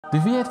The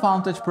V8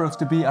 Vantage proves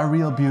to be a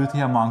real beauty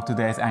among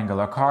today's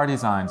angular car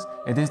designs.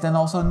 It is then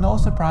also no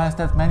surprise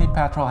that many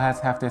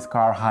petrolheads have this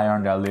car high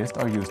on their list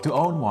or used to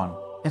own one.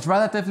 It's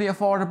relatively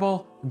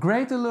affordable,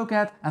 great to look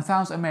at and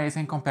sounds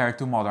amazing compared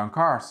to modern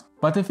cars.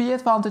 But the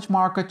V8 Vantage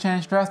market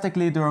changed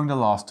drastically during the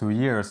last 2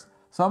 years.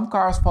 Some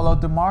cars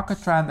followed the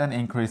market trend and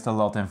increased a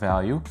lot in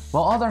value,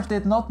 while others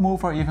did not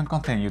move or even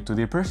continued to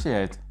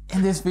depreciate.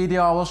 In this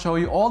video I will show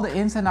you all the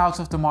ins and outs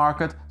of the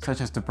market,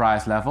 such as the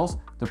price levels,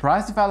 the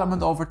price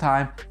development over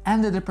time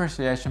and the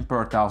depreciation per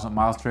 1000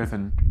 miles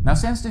driven. Now,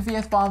 since the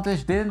V8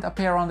 Vantage didn't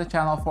appear on the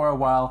channel for a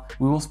while,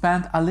 we will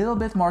spend a little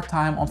bit more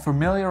time on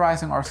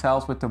familiarizing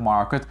ourselves with the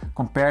market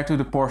compared to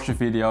the Porsche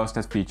videos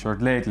that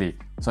featured lately.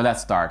 So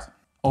let's start.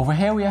 Over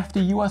here we have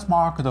the US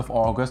market of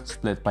August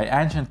split by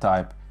engine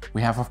type.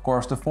 We have of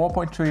course the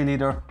 4.3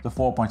 liter, the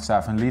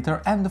 4.7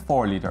 liter and the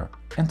 4 liter.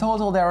 In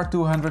total there are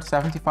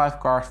 275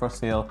 cars for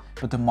sale,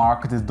 but the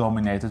market is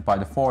dominated by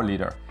the 4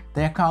 liter.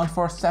 They account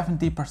for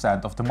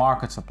 70% of the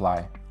market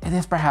supply. It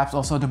is perhaps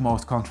also the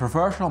most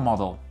controversial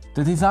model.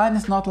 The design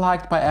is not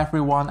liked by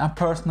everyone and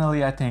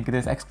personally I think it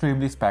is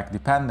extremely spec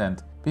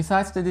dependent.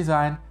 Besides the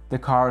design, the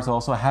car is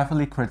also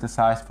heavily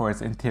criticized for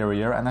its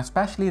interior and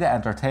especially the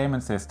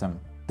entertainment system.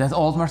 That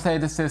old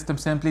Mercedes system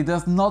simply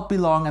does not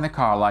belong in a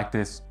car like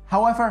this.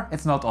 However,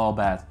 it's not all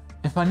bad.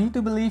 If I need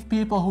to believe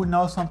people who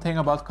know something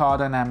about car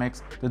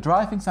dynamics, the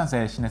driving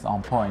sensation is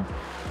on point.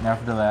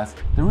 Nevertheless,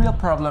 the real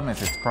problem is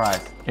its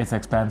price. It's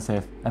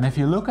expensive, and if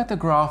you look at the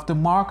graph, the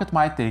market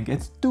might think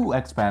it's too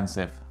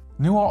expensive.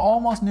 New or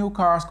almost new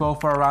cars go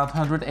for around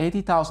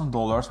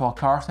 $180,000, while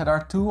cars that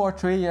are 2 or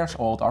 3 years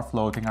old are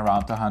floating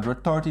around the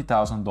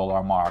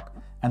 $130,000 mark.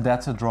 And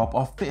that's a drop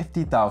of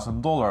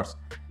 $50,000.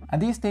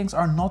 And these things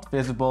are not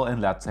visible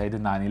in, let's say, the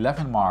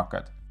 911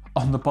 market.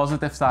 On the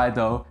positive side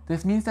though,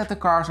 this means that the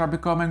cars are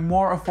becoming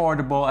more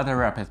affordable at a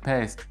rapid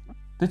pace.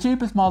 The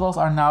cheapest models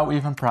are now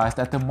even priced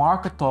at the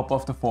market top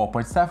of the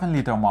 4.7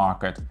 liter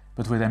market,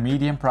 but with a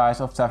median price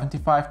of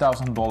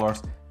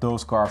 $75,000,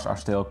 those cars are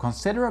still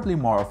considerably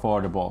more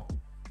affordable.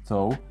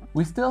 So,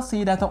 we still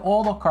see that the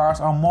older cars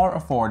are more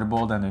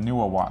affordable than the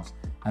newer ones.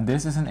 And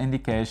this is an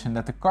indication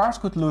that the cars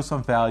could lose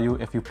some value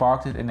if you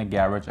parked it in a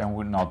garage and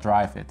would not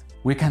drive it.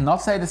 We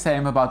cannot say the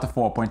same about the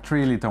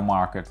 4.3 liter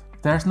market.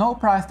 There's no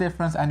price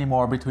difference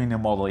anymore between the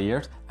model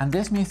years, and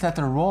this means that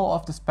the role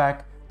of the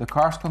spec, the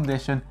car's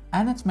condition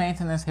and its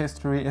maintenance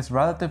history is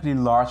relatively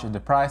large in the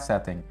price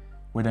setting.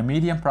 With a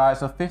median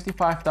price of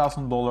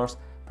 $55,000,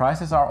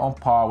 prices are on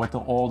par with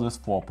the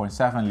oldest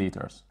 4.7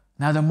 liters.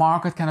 Now, the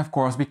market can of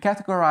course be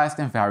categorized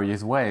in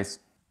various ways.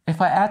 If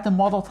I add the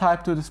model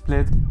type to the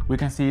split, we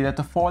can see that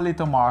the 4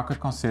 liter market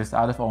consists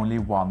out of only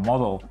one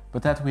model,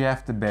 but that we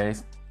have the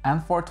base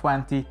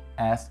N420,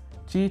 S,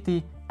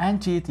 GT and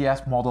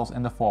GTS models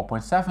in the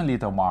 4.7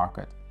 liter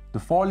market. The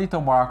 4 liter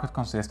market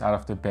consists out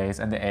of the base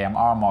and the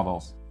AMR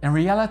models. In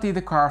reality,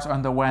 the cars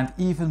underwent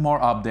even more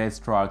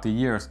updates throughout the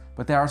years,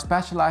 but there are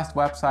specialized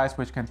websites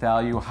which can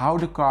tell you how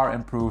the car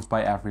improves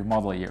by every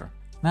model year.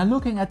 Now,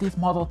 looking at these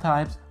model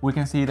types, we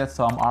can see that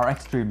some are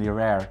extremely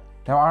rare.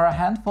 There are a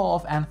handful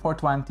of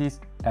N420s,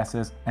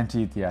 S's and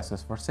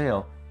GTS's for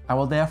sale. I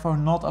will therefore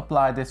not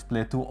apply this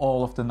split to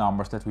all of the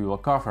numbers that we will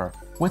cover.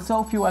 With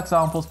so few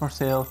examples for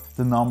sale,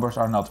 the numbers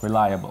are not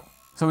reliable.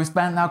 So we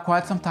spent now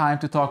quite some time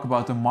to talk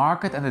about the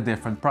market and the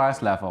different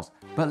price levels.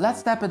 But let's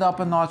step it up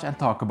a notch and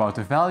talk about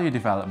the value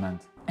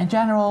development. In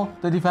general,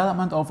 the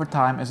development over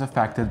time is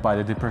affected by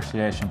the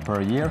depreciation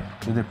per year,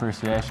 the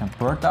depreciation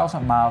per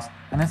 1000 miles,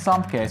 and in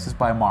some cases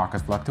by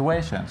market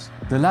fluctuations.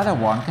 The latter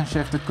one can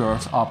shift the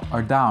curves up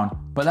or down,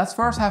 but let's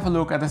first have a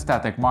look at the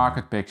static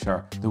market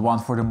picture, the one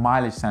for the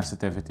mileage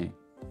sensitivity.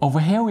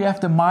 Over here we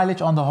have the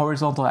mileage on the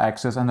horizontal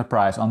axis and the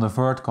price on the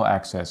vertical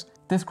axis.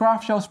 This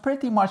graph shows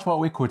pretty much what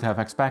we could have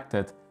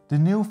expected. The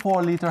new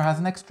 4 liter has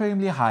an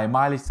extremely high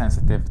mileage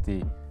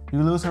sensitivity.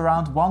 You lose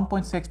around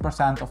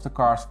 1.6% of the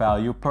car's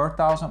value per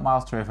 1000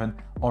 miles driven,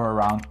 or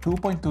around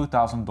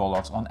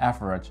 $2,200 on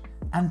average.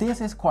 And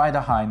this is quite a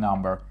high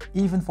number,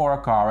 even for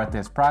a car at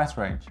this price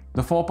range.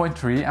 The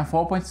 4.3 and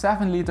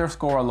 4.7 liter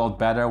score a lot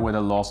better with a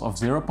loss of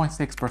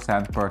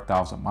 0.6% per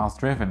 1000 miles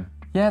driven.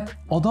 Yet,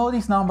 although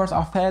these numbers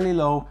are fairly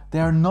low, they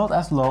are not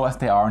as low as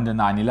they are in the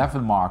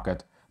 911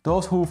 market.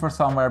 Those hover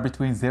somewhere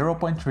between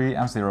 0.3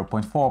 and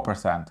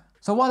 0.4%.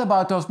 So what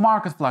about those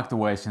market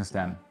fluctuations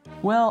then?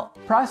 Well,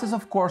 prices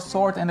of course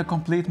sort in the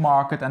complete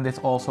market, and this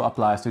also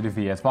applies to the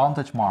V8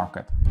 Vantage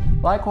market.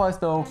 Likewise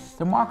though,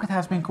 the market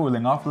has been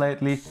cooling off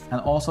lately, and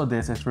also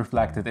this is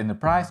reflected in the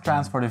price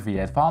trends for the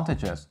V8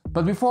 Vantages.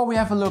 But before we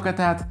have a look at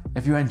that,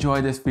 if you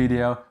enjoyed this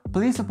video,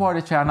 please support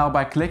the channel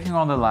by clicking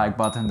on the like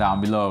button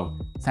down below.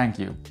 Thank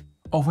you.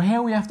 Over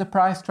here we have the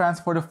price trends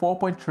for the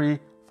 4.3,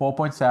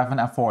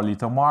 4.7 and 4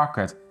 liter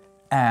market.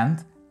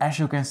 And as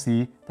you can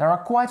see, there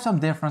are quite some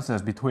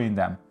differences between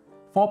them.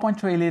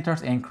 4.3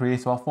 liters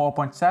increased while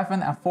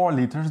 4.7 and 4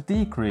 liters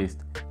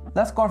decreased.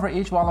 Let's cover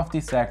each one of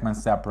these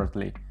segments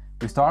separately.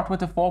 We start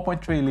with the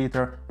 4.3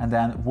 liter and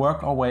then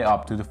work our way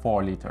up to the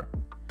 4 liter.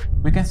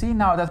 We can see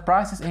now that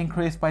prices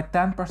increased by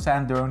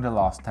 10% during the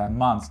last 10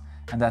 months,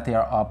 and that they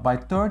are up by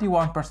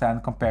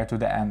 31% compared to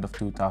the end of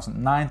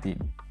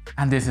 2019.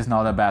 And this is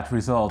not a bad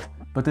result,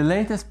 but the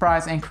latest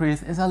price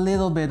increase is a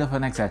little bit of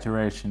an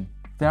exaggeration.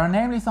 There are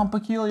namely some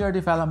peculiar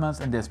developments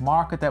in this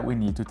market that we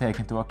need to take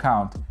into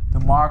account.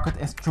 The market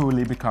is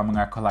truly becoming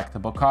a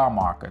collectible car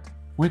market.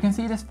 We can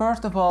see this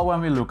first of all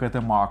when we look at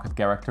the market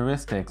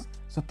characteristics.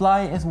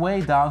 Supply is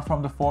way down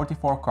from the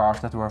 44 cars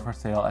that were for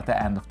sale at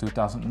the end of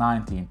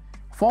 2019.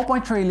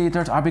 4.3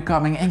 liters are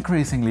becoming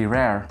increasingly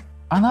rare.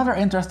 Another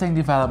interesting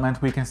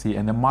development we can see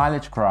in the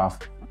mileage graph.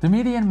 The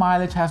median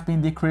mileage has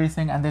been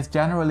decreasing, and this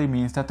generally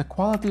means that the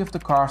quality of the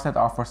cars that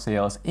are for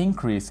sale is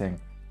increasing.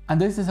 And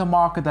this is a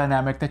market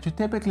dynamic that you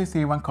typically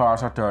see when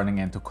cars are turning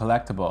into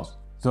collectibles.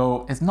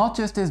 So it's not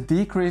just this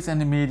decrease in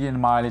the median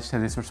mileage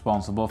that is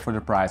responsible for the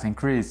price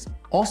increase.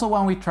 Also,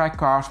 when we track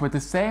cars with the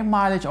same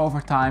mileage over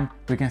time,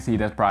 we can see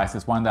that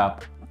prices went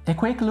up. A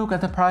quick look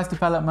at the price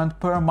development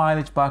per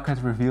mileage bucket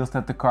reveals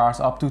that the cars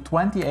up to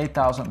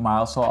 28,000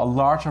 miles saw a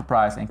larger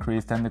price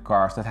increase than the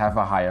cars that have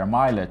a higher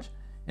mileage.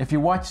 If you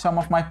watch some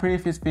of my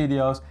previous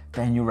videos,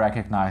 then you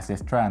recognize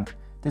this trend.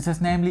 This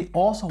is namely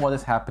also what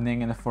is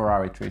happening in the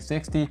Ferrari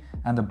 360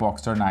 and the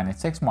Boxster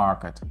 986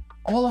 market.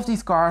 All of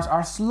these cars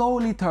are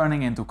slowly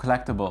turning into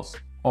collectibles.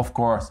 Of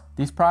course,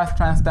 these price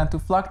trends tend to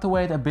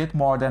fluctuate a bit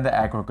more than the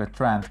aggregate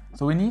trend,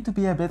 so we need to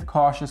be a bit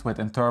cautious with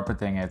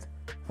interpreting it.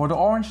 For the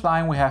orange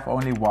line we have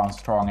only one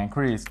strong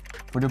increase.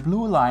 For the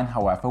blue line,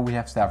 however, we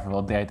have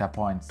several data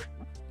points.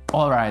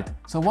 Alright,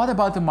 so what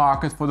about the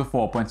market for the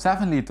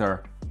 4.7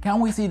 liter? Can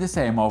we see the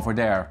same over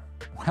there?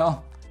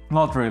 Well,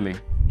 not really.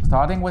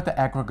 Starting with the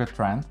aggregate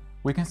trend,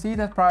 we can see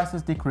that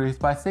prices decreased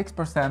by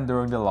 6%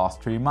 during the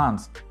last 3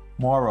 months.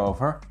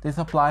 Moreover, this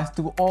applies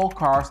to all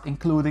cars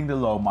including the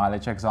low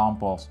mileage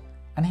examples.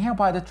 And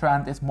hereby the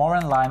trend is more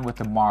in line with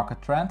the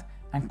market trend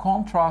and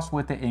contrasts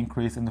with the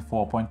increase in the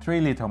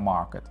 4.3 liter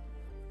market.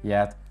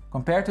 Yet,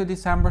 compared to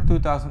December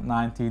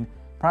 2019,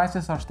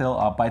 prices are still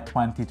up by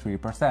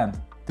 23%.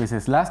 This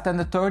is less than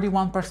the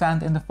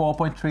 31% in the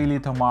 4.3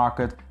 liter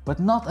market, but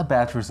not a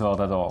bad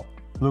result at all.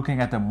 Looking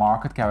at the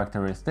market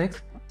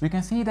characteristics, we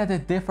can see that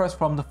it differs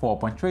from the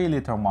 4.3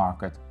 liter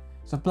market.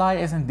 Supply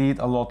is indeed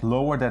a lot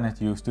lower than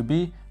it used to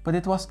be, but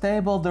it was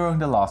stable during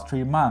the last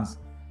 3 months.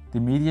 The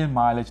median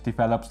mileage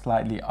developed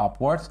slightly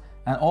upwards,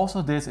 and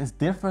also this is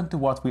different to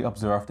what we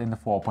observed in the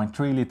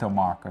 4.3 liter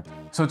market.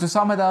 So to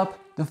sum it up,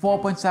 the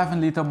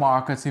 4.7 liter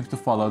market seems to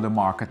follow the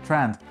market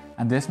trend,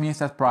 and this means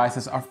that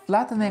prices are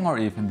flattening or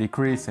even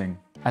decreasing.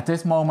 At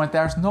this moment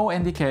there is no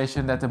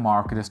indication that the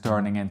market is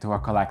turning into a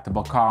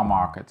collectible car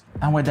market.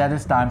 And with that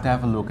it's time to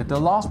have a look at the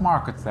last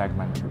market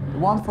segment, the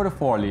one for the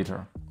 4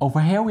 liter. Over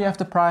here we have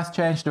the price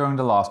change during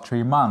the last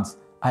 3 months.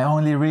 I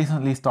only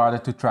recently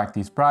started to track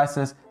these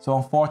prices, so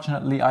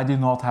unfortunately I do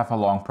not have a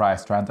long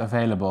price trend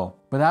available.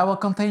 But I will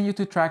continue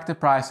to track the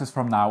prices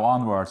from now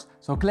onwards,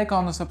 so click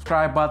on the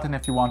subscribe button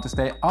if you want to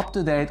stay up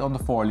to date on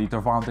the 4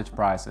 liter Vantage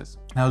prices.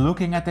 Now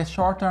looking at this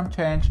short-term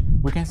change,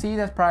 we can see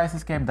that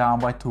prices came down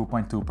by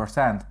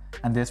 2.2%,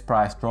 and this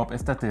price drop is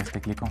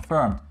statistically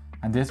confirmed.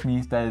 And this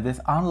means that it is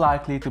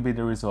unlikely to be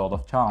the result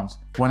of chance.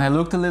 When I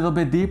looked a little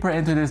bit deeper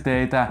into this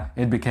data,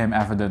 it became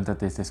evident that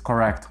this is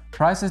correct.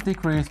 Prices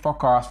decreased for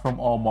cars from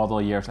all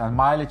model years and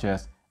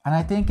mileages, and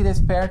I think it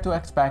is fair to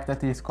expect that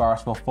these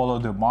cars will follow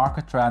the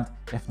market trend,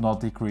 if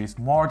not decrease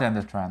more than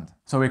the trend.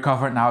 So we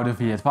covered now the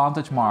V8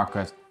 Vantage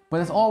market,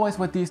 but as always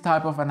with these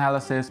type of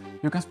analysis,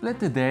 you can split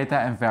the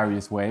data in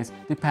various ways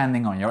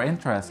depending on your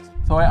interest.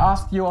 So I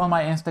asked you on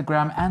my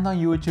Instagram and on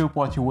YouTube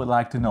what you would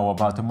like to know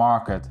about the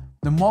market.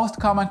 The most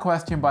common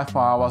question by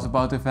far was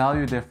about the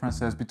value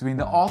differences between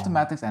the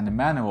automatics and the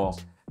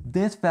manuals.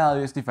 This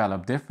value is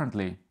developed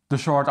differently. The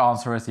short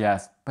answer is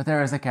yes, but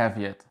there is a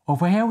caveat.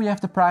 Over here we have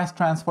the price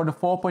trends for the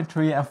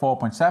 4.3 and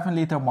 4.7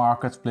 liter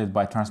market split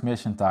by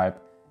transmission type.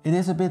 It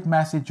is a bit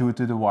messy due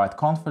to the wide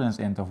confidence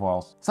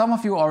intervals. Some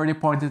of you already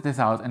pointed this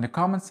out in the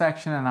comment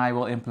section, and I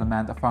will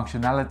implement a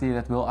functionality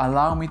that will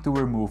allow me to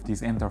remove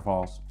these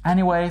intervals.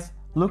 Anyways,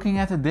 looking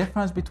at the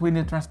difference between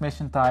the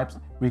transmission types,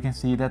 we can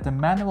see that the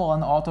manual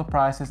and auto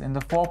prices in the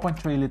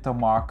 4.3 liter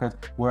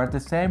market were at the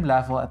same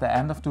level at the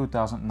end of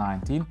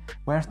 2019,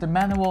 whereas the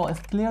manual is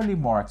clearly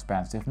more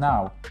expensive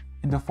now.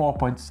 In the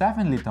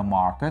 4.7 liter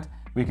market,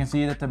 we can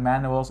see that the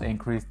manuals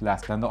increased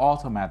less than the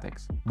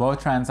automatics.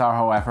 Both trends are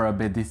however a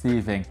bit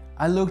deceiving.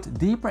 I looked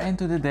deeper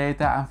into the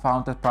data and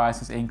found that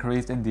prices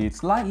increased indeed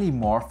slightly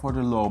more for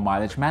the low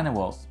mileage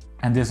manuals.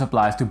 And this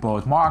applies to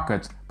both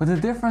markets, but the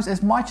difference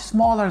is much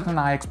smaller than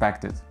I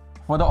expected.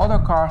 For the other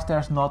cars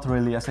there's not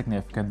really a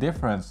significant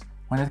difference.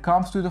 When it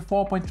comes to the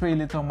 4.3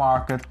 liter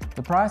market,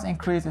 the price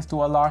increase is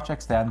to a large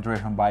extent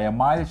driven by a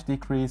mileage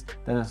decrease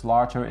that is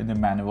larger in the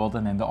manual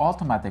than in the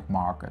automatic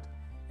market.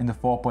 In the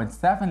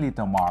 4.7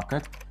 liter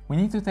market, we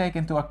need to take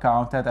into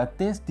account that at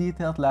this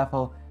detailed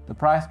level, the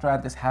price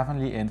trend is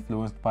heavily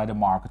influenced by the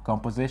market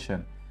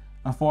composition.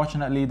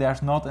 Unfortunately,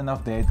 there's not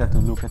enough data to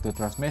look at the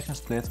transmission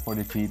splits for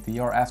the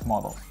GT or S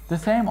models. The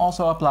same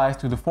also applies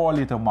to the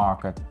 4-liter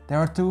market. There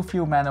are too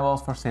few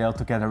manuals for sale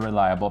to get a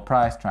reliable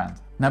price trend.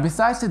 Now,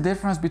 besides the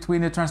difference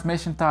between the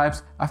transmission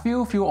types, a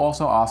few of you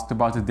also asked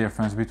about the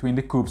difference between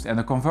the coupes and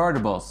the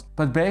convertibles.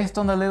 But based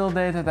on the little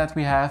data that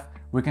we have,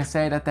 we can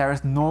say that there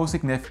is no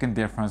significant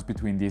difference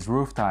between these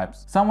roof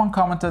types. Someone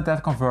commented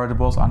that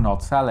convertibles are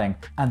not selling,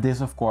 and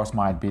this of course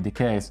might be the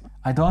case.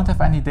 I don't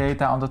have any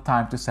data on the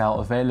time to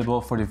sell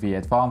available for the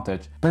V8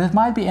 Vantage, but it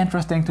might be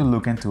interesting to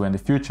look into in the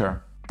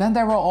future. Then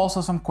there were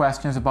also some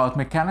questions about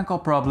mechanical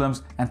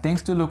problems and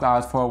things to look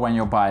out for when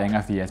you're buying a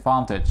V8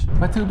 Vantage.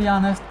 But to be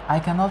honest, I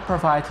cannot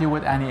provide you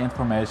with any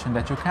information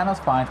that you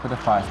cannot find with a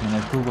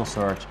 5-minute Google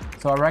search,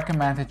 so I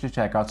recommend that you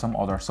check out some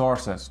other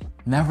sources.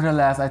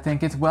 Nevertheless, I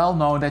think it's well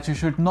known that you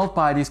should not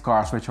buy these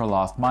cars with your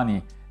last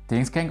money.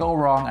 Things can go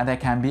wrong and they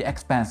can be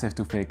expensive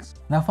to fix.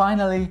 Now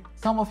finally,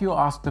 some of you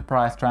asked the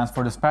price trends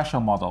for the special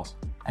models.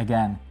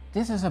 Again,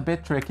 this is a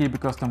bit tricky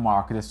because the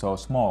market is so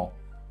small.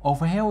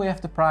 Over here we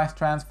have the price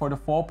trends for the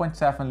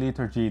 4.7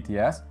 liter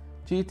GTS,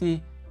 GT,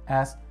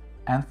 S,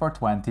 and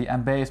 420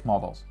 and base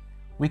models.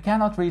 We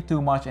cannot read too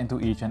much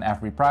into each and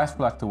every price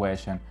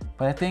fluctuation,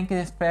 but I think it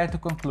is fair to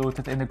conclude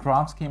that in the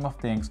grand scheme of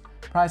things,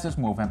 prices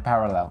move in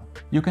parallel.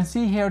 You can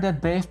see here that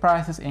base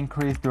prices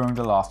increased during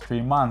the last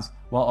 3 months,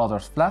 while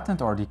others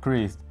flattened or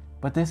decreased.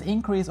 But this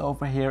increase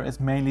over here is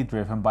mainly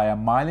driven by a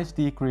mileage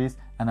decrease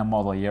and a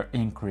model year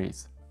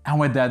increase. And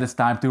with that, it's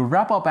time to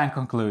wrap up and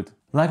conclude.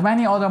 Like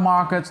many other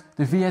markets,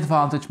 the V8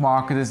 Vantage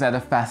market is at a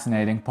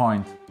fascinating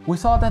point. We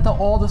saw that the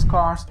oldest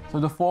cars,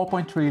 so the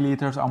 4.3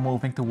 liters, are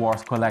moving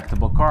towards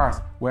collectible cars,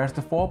 whereas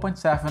the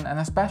 4.7 and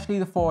especially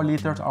the 4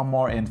 liters are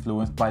more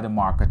influenced by the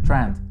market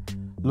trend.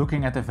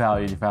 Looking at the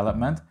value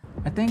development,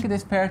 I think it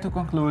is fair to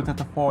conclude that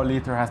the 4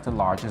 liter has the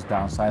largest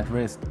downside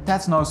risk.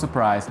 That's no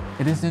surprise,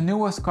 it is the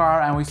newest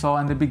car and we saw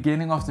in the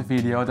beginning of the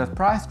video that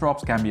price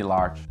drops can be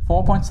large.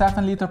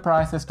 4.7 liter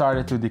prices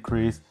started to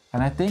decrease,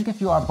 and I think if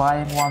you are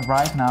buying one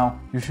right now,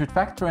 you should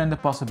factor in the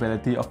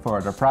possibility of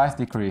further price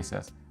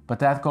decreases. But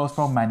that goes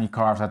for many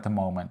cars at the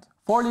moment.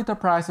 4 liter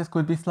prices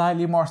could be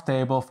slightly more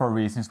stable for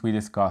reasons we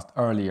discussed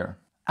earlier.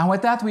 And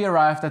with that we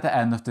arrived at the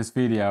end of this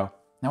video.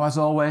 Now as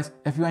always,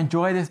 if you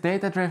enjoy this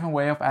data-driven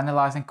way of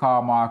analyzing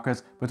car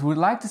markets but would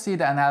like to see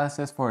the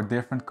analysis for a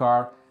different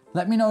car,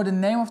 let me know the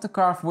name of the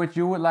car for which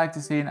you would like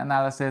to see an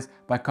analysis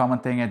by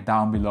commenting it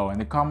down below in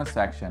the comment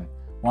section.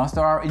 Once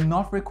there are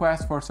enough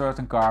requests for a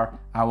certain car,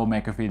 I will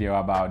make a video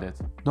about it.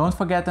 Don't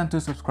forget then to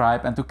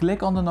subscribe and to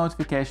click on the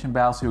notification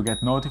bell so you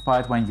get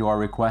notified when your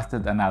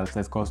requested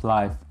analysis goes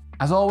live.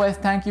 As always,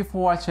 thank you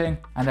for watching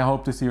and I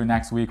hope to see you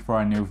next week for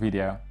a new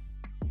video.